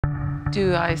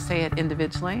Do I say it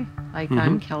individually? Like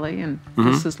I'm Kelly and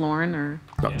this is Lauren, or?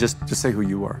 No, just say who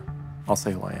you are. I'll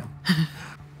say who I am.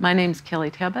 My name's Kelly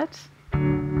Tabbett.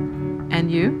 And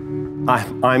you?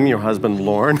 I'm your husband,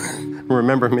 Lauren.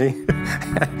 Remember me?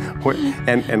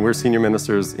 and we're senior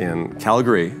ministers in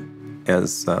Calgary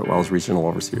as well as regional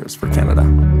overseers for Canada.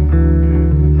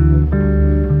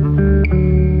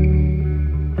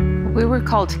 We were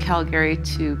called to Calgary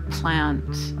to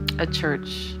plant a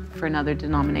church for another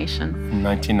denomination. In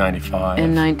 1995.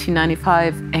 In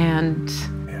 1995, and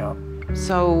yeah.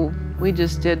 So we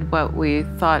just did what we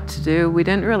thought to do. We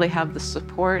didn't really have the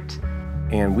support.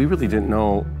 And we really didn't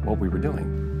know what we were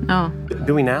doing. No.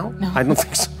 Do we now? No. I don't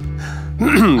think so.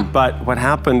 But what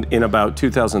happened in about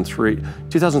 2003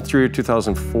 or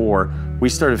 2004, we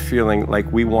started feeling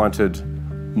like we wanted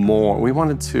more. We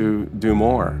wanted to do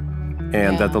more.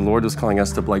 And that the Lord was calling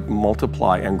us to like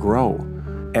multiply and grow.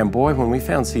 And boy, when we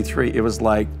found C3, it was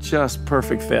like just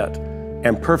perfect fit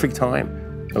and perfect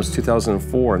time. It was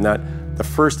 2004, and that the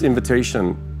first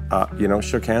invitation,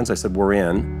 shook hands. I said, we're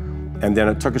in. And then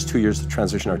it took us 2 years to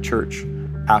transition our church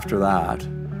after that.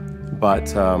 But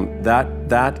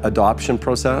that adoption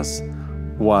process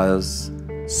was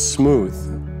smooth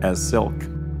as silk.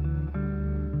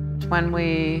 When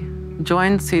we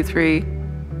joined C3,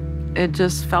 it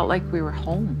just felt like we were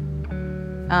home.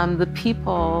 The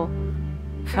people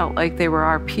felt like they were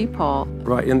our people.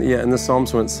 Right, in the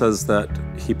Psalms when it says that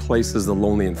he places the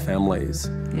lonely in families,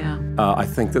 I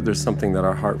think that there's something that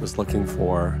our heart was looking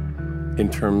for in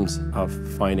terms of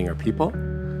finding our people.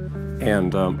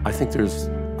 And I think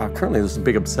currently there's a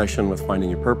big obsession with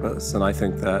finding your purpose, and I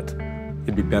think that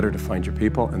it'd be better to find your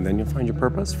people and then you'll find your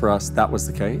purpose. For us, that was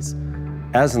the case.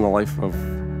 As in the life of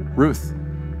Ruth,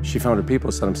 she found her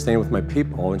people, said, I'm staying with my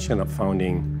people, and she ended up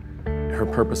finding her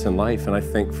purpose in life. And I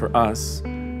think for us,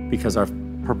 because our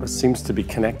purpose seems to be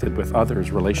connected with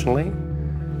others relationally,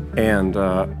 and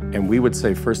we would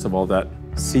say, first of all, that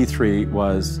C3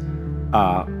 was,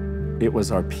 it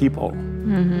was our people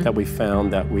that we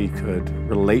found that we could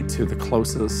relate to the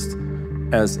closest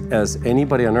as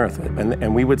anybody on earth.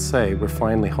 And we would say, we're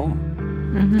finally home,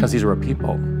 because these are our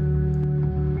people.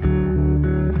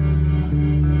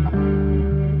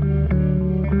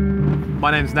 My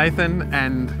name's Nathan,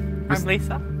 and I'm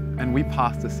Lisa. And we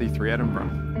pastor C3 Edinburgh.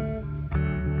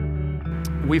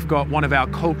 We've got one of our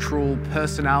cultural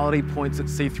personality points at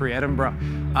C3 Edinburgh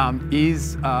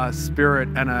is a spirit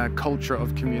and a culture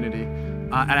of community.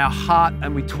 And our heart,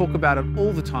 and we talk about it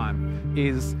all the time,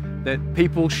 is that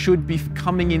people should be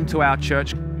coming into our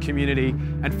church community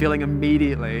and feeling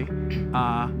immediately at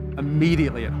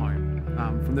home.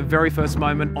 From the very first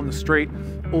moment on the street,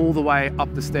 all the way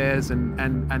up the stairs and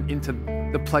into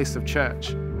the place of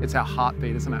church. It's our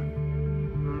heartbeat, isn't it?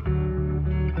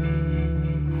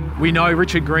 We know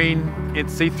Richard Green at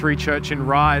C3 Church in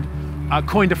Ryde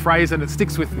coined a phrase, and it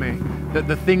sticks with me, that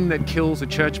the thing that kills a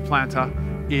church planter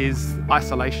is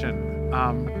isolation.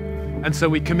 And so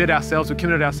we committed ourselves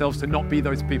to not be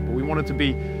those people. We wanted to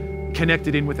be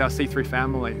connected in with our C3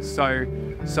 family. So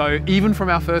even from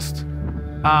our first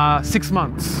 6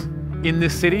 months in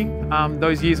this city,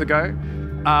 those years ago,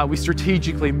 we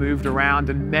strategically moved around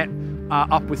and met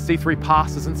up with C3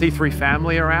 pastors and C3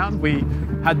 family around. We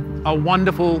had a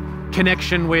wonderful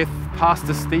connection with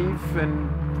Pastor Steve and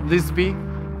Lisby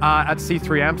at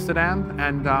C3 Amsterdam,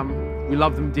 and we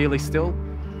love them dearly still.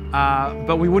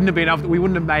 But we wouldn't have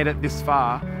made it this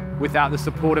far without the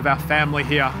support of our family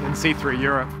here in C3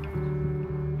 Europe.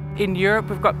 In Europe,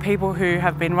 we've got people who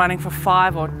have been running for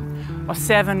 5 or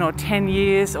 7 or 10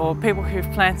 years, or people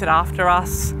who've planted after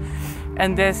us.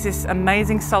 And there's this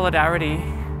amazing solidarity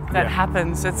that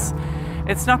happens. It's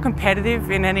not competitive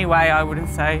in any way, I wouldn't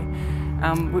say.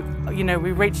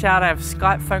 We reach out, I have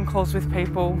Skype phone calls with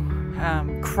people,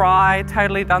 cry,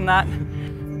 totally done that.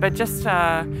 But just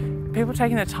people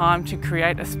taking the time to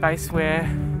create a space where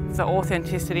the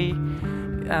authenticity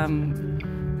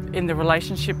in the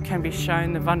relationship can be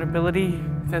shown, the vulnerability,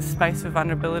 there's space for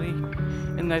vulnerability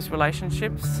in those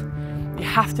relationships. You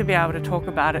have to be able to talk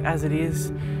about it as it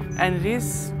is. And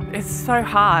it's so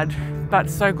hard, but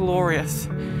so glorious.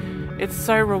 It's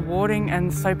so rewarding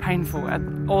and so painful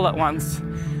all at once.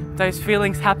 Those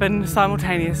feelings happen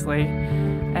simultaneously,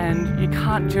 and you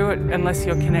can't do it unless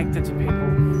you're connected to people.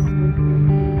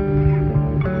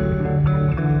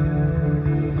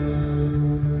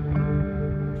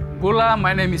 Bula,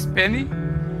 my name is Penny.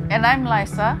 And I'm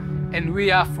Lisa. And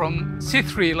we are from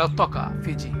C3 Lautoka,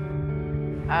 Fiji.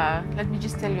 Let me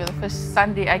just tell you, the first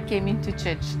Sunday I came into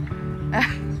church,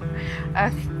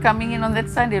 coming in on that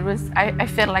Sunday, I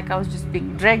felt like I was just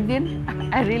being dragged in.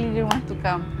 I really didn't want to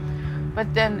come.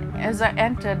 But then as I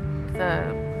entered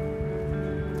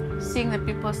seeing the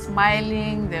people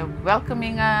smiling, they're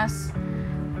welcoming us,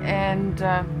 and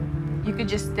you could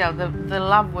just tell the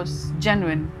love was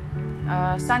genuine.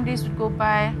 Sundays would go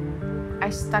by, I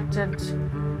started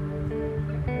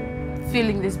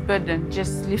feeling this burden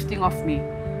just lifting off me.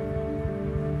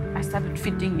 I started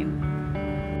fitting in.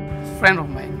 A friend of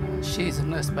mine, she is a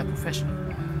nurse by profession.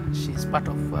 She's part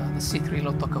of the C3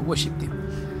 Lautoka worship team.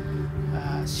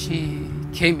 She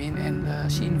came in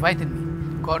and she invited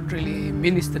me. God really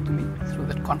ministered to me through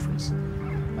that conference,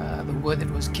 the word that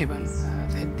was given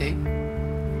that day.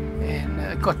 And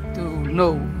I got to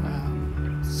know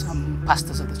some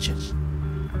pastors of the church.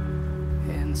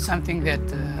 And something that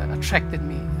attracted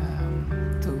me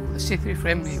to the C3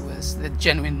 family was the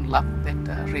genuine love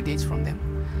that radiates from them,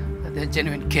 the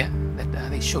genuine care that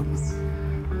they showed me.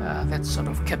 That sort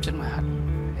of captured my heart.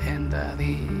 And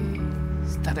they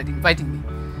started inviting me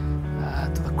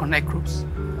to the Connect groups,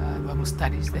 Bible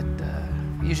studies that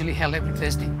usually held every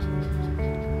Thursday.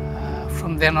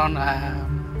 From then on,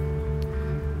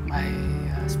 my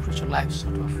spiritual life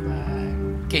sort of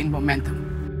gained momentum.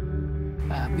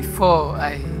 Before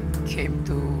I came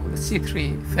to the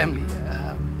C3 family,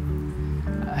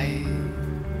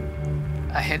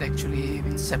 I had actually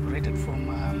been separated from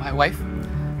my wife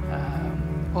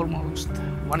almost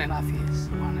 1.5 years,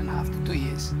 1.5 to 2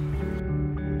 years.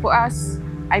 For us,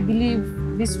 I believe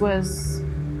this was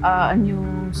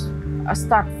a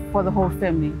start for the whole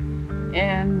family.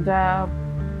 And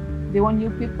they were new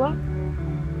people.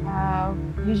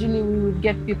 Usually we would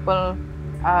get people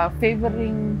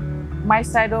favoring my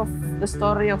side of the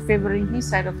story or favoring his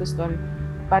side of the story.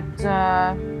 But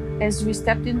as we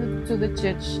stepped into the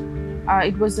church,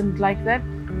 it wasn't like that.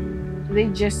 They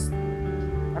just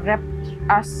wrapped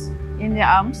us in their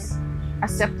arms,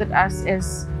 accepted us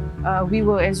as we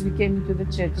were as we came into the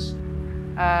church.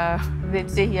 They'd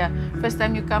say here, first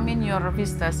time you come in, you're a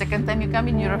visitor. Second time you come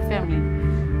in, you're a family.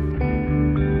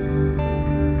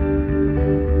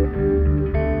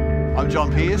 I'm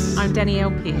John Pierce. I'm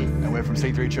Danielle Pierce. And we're from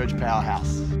C3 Church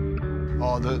Powerhouse.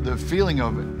 Oh, the feeling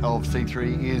of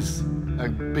C3 is a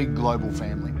big global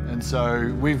family. And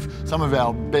so some of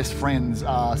our best friends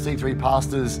are C3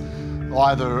 pastors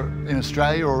either in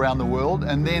Australia or around the world.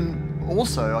 And then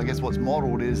also, I guess what's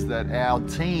modelled is that our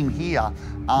team here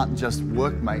aren't just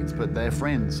workmates, but they're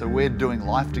friends. So we're doing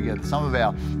life together. Some of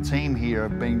our team here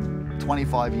have been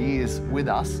 25 years with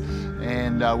us,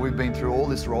 and we've been through all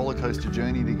this roller coaster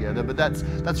journey together. But that's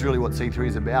really what C3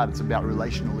 is about. It's about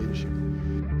relational leadership.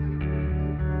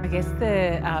 I guess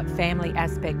the family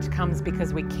aspect comes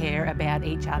because we care about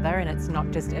each other, and it's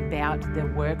not just about the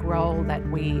work role that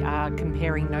we are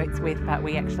comparing notes with, but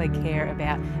we actually care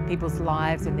about people's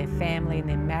lives and their family and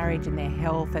their marriage and their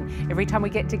health. And every time we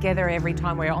get together, every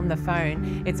time we're on the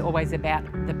phone, it's always about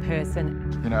the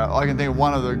person. You know, I can think of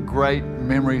one of the great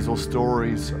memories or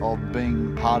stories of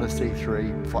being part of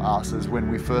C3 for us is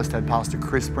when we first had Pastor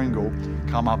Chris Pringle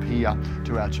come up here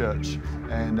to our church.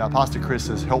 And Pastor Chris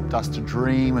has helped us to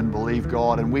dream and believe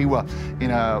God. And we were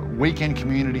in a weekend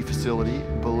community facility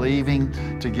believing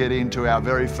to get into our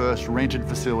very first rented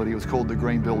facility. It was called the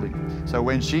Green Building. So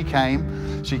when she came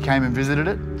and visited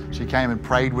it. She came and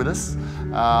prayed with us.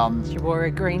 She wore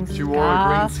a green scarf. She wore a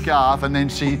green scarf, and then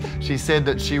she said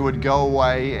that she would go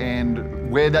away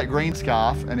and wear that green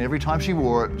scarf, and every time she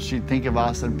wore it, she'd think of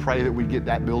us and pray that we'd get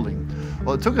that building.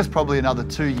 Well, it took us probably another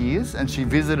 2 years, and she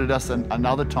visited us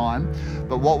another time.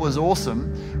 But what was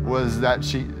awesome was that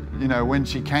when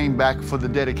she came back for the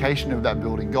dedication of that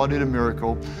building, God did a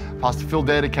miracle. Pastor Phil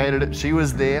dedicated it. She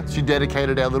was there. She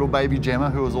dedicated our little baby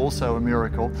Gemma, who was also a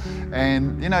miracle.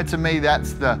 And to me,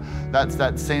 that's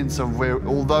that sense of where,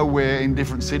 although we're in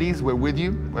different cities, we're with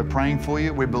you, we're praying for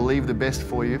you, we believe the best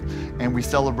for you, and we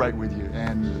celebrate with you.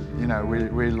 And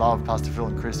we love Pastor Phil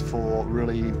and Chris for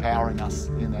really empowering us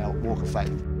in our walk of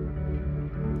faith.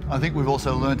 I think we've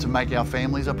also learned to make our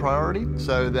families a priority,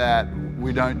 so that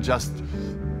we don't just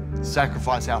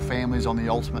sacrifice our families on the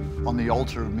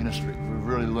altar of ministry. We've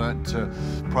really learnt to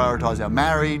prioritise our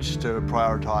marriage, to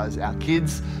prioritise our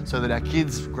kids, so that our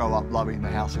kids grow up loving the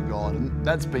house of God. And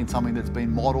that's been something that's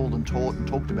been modelled and taught and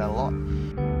talked about a lot.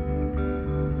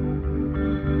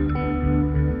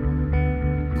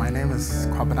 My name is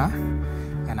Kwabena,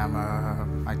 and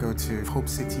I go to Hope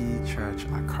City Church,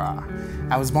 Accra.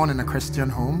 I was born in a Christian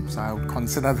home, so I would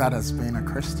consider that as being a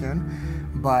Christian.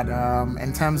 But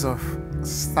in terms of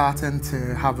starting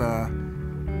to have a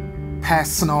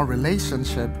personal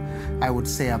relationship, I would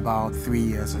say about 3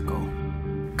 years ago.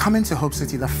 coming to Hope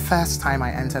City, the first time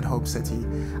I entered Hope City,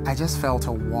 I just felt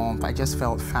a warmth. I just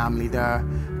felt family. There are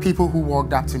people who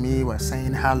walked up to me, were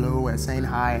saying hello, were saying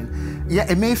hi. And yeah,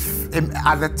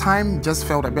 at the time just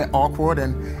felt a bit awkward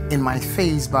and in my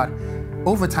face, but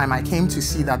over time I came to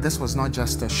see that this was not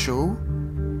just a show,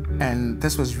 and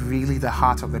this was really the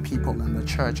heart of the people in the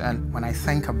church. And when I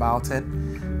think about it,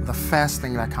 the first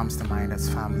thing that comes to mind is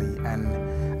family.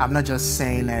 And I'm not just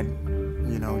saying it,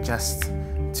 you know, just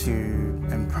to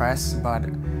impress, but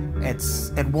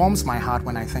it warms my heart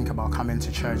when I think about coming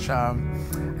to church.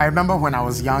 I remember when I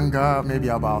was younger, maybe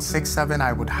about 6, 7,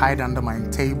 I would hide under my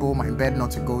table, my bed,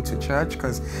 not to go to church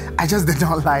because I just did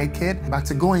not like it. But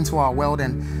to go into our world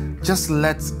and just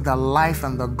let the life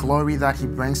and the glory that He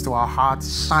brings to our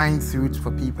hearts shine through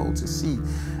for people to see.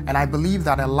 And I believe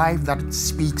that a life that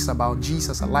speaks about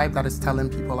Jesus, a life that is telling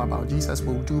people about Jesus,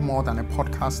 will do more than a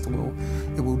podcast will.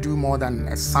 It will do more than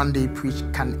a Sunday preach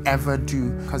can ever do,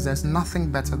 because there's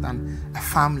nothing better than a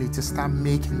family to start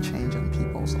making change in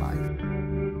people's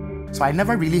life. So I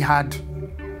never really had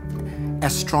a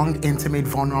strong, intimate,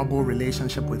 vulnerable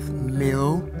relationship with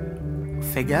male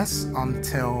figures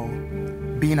until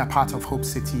being a part of Hope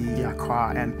City,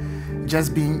 Accra, and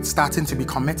just starting to be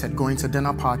committed, going to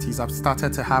dinner parties. I've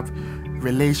started to have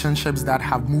relationships that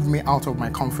have moved me out of my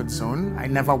comfort zone. I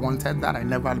never wanted that. I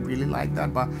never really liked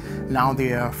that, but now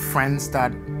they are friends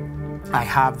that I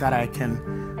have that I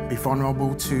can be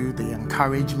vulnerable to. They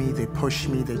encourage me, they push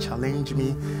me, they challenge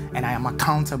me, and I am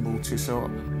accountable to.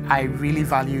 So I really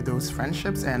value those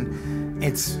friendships, and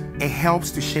it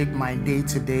helps to shape my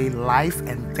day-to-day life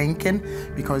and thinking,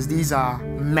 because these are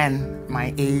men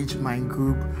my age, my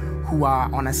group, who are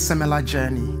on a similar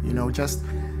journey, you know, just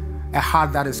a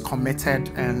heart that is committed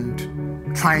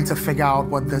and trying to figure out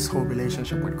what this whole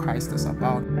relationship with Christ is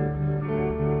about.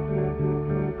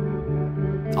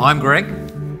 I'm Greg.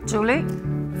 Julie.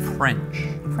 French.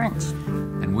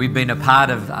 And we've been a part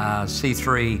of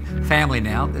C3 family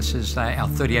now. This is our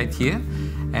 38th year.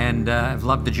 And I've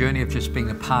loved the journey of just being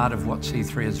a part of what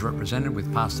C3 has represented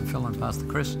with Pastor Phil and Pastor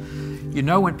Chris. You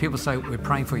know, when people say, we're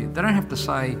praying for you, they don't have to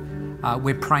say,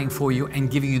 we're praying for you and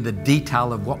giving you the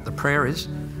detail of what the prayer is,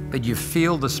 but you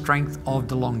feel the strength of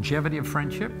the longevity of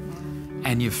friendship,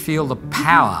 and you feel the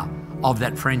power of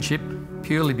that friendship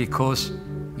purely because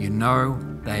you know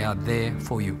they are there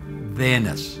for you.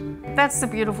 Theirs. That's the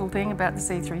beautiful thing about the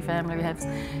C3 family. We have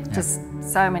just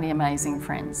so many amazing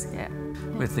friends,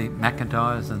 With the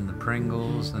McIntyres and the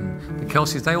Pringles and the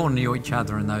Kelseys, they all knew each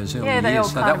other in those early they years.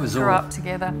 all So that was grew up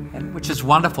together. Which is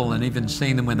wonderful, and even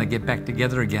seeing them when they get back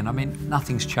together again. I mean,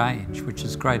 nothing's changed, which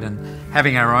is great. And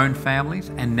having our own families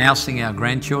and now seeing our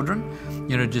grandchildren,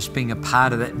 you know, just being a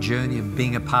part of that journey of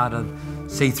being a part of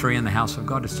C3 in the house of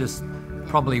God, is just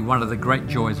probably one of the great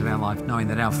joys of our life, knowing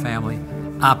that our family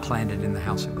are planted in the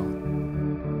house of God.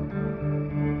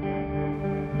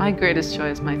 My greatest joy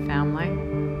is my family,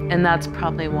 and that's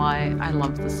probably why I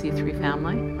love the C3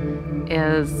 family,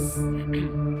 is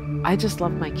I just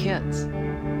love my kids.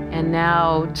 And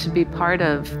now to be part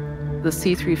of the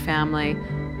C3 family,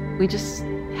 we just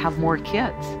have more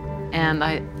kids, and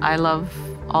I love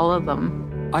all of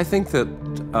them. I think that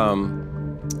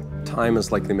time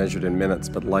is likely measured in minutes,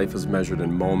 but life is measured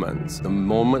in moments. The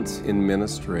moments in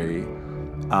ministry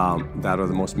that are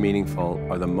the most meaningful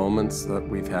are the moments that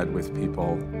we've had with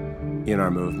people in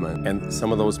our movement. And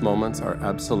some of those moments are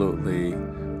absolutely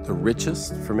the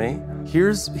richest for me.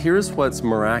 Here's what's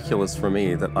miraculous for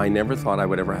me that I never thought I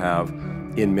would ever have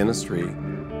in ministry,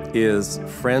 is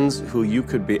friends who you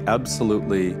could be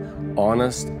absolutely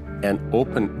honest and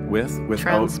open with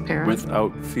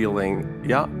without feeling,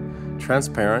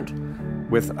 transparent,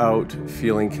 without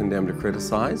feeling condemned or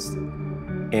criticized.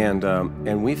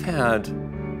 And we've had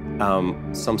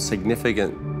some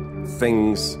significant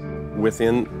things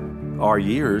within our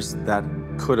years that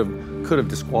could have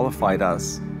disqualified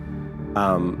us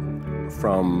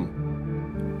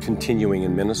from continuing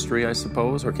in ministry, I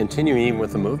suppose, or continuing even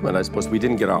with the movement. I suppose we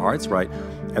didn't get our hearts right.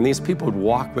 And these people would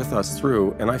walk with us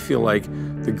through, and I feel like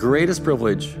the greatest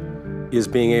privilege is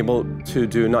being able to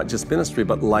do not just ministry,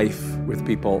 but life with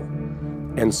people.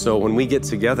 And so when we get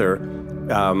together,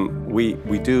 we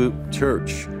do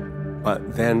church,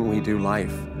 but then we do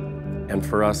life. And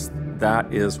for us,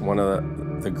 that is one of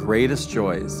the greatest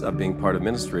joys of being part of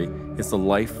ministry, is the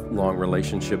lifelong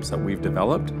relationships that we've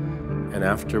developed. And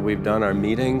after we've done our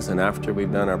meetings, and after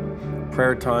we've done our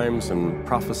prayer times and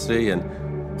prophecy,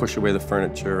 and push away the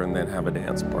furniture and then have a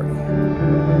dance party.